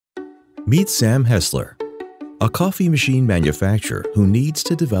Meet Sam Hessler, a coffee machine manufacturer who needs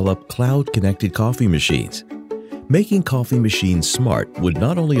to develop cloud-connected coffee machines. Making coffee machines smart would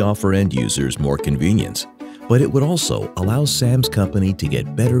not only offer end users more convenience, but it would also allow Sam's company to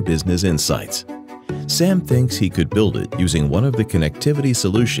get better business insights. Sam thinks he could build it using one of the connectivity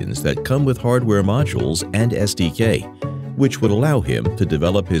solutions that come with hardware modules and SDK, which would allow him to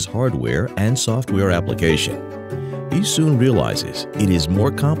develop his hardware and software application. He soon realizes it is more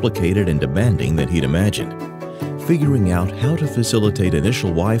complicated and demanding than he'd imagined. Figuring out how to facilitate initial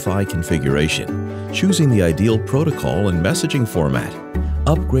Wi-Fi configuration, choosing the ideal protocol and messaging format,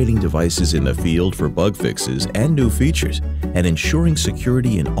 upgrading devices in the field for bug fixes and new features, and ensuring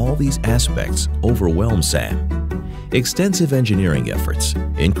security in all these aspects overwhelms Sam. Extensive engineering efforts,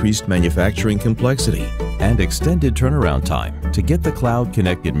 increased manufacturing complexity, and extended turnaround time to get the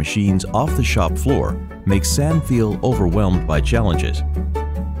cloud-connected machines off the shop floor makes Sam feel overwhelmed by challenges.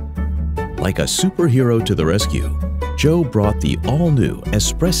 Like a superhero to the rescue, Joe brought the all-new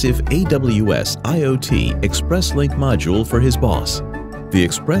Espressif AWS IoT ExpressLink module for his boss. The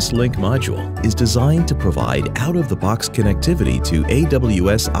ExpressLink module is designed to provide out-of-the-box connectivity to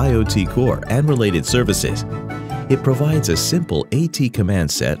AWS IoT Core and related services. It provides a simple AT command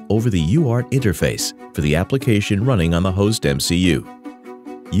set over the UART interface for the application running on the host MCU.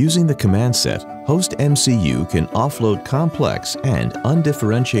 Using the command set, host MCU can offload complex and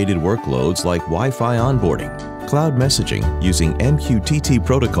undifferentiated workloads like Wi-Fi onboarding, cloud messaging using MQTT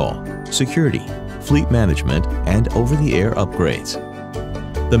protocol, security, fleet management, and over-the-air upgrades.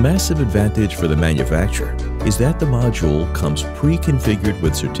 The massive advantage for the manufacturer is that the module comes pre-configured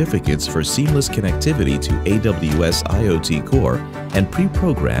with certificates for seamless connectivity to AWS IoT Core and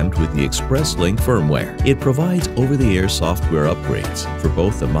pre-programmed with the ExpressLink firmware. It provides over-the-air software upgrades for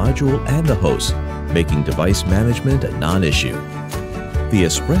both the module and the host, making device management a non-issue. The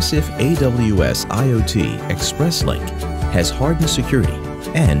Espressif AWS IoT ExpressLink has hardened security,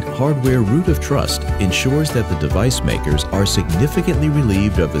 and hardware root of trust ensures that the device makers are significantly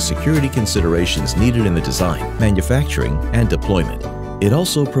relieved of the security considerations needed in the design, manufacturing, and deployment. It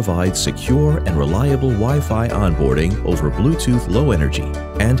also provides secure and reliable Wi-Fi onboarding over Bluetooth Low Energy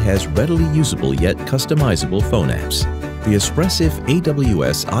and has readily usable yet customizable phone apps. The Espressif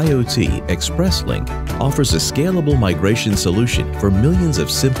AWS IoT ExpressLink offers a scalable migration solution for millions of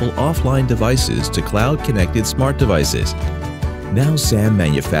simple offline devices to cloud-connected smart devices. Now Sam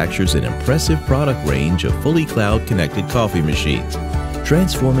manufactures an impressive product range of fully cloud-connected coffee machines,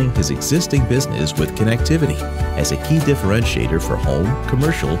 transforming his existing business with connectivity as a key differentiator for home,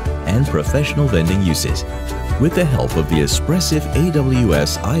 commercial, and professional vending uses. With the help of the Espressif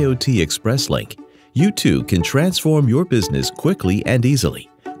AWS IoT ExpressLink, you too can transform your business quickly and easily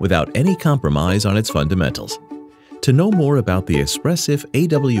without any compromise on its fundamentals. To know more about the Espressif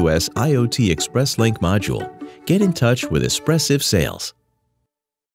AWS IoT ExpressLink module, get in touch with Espressif Sales.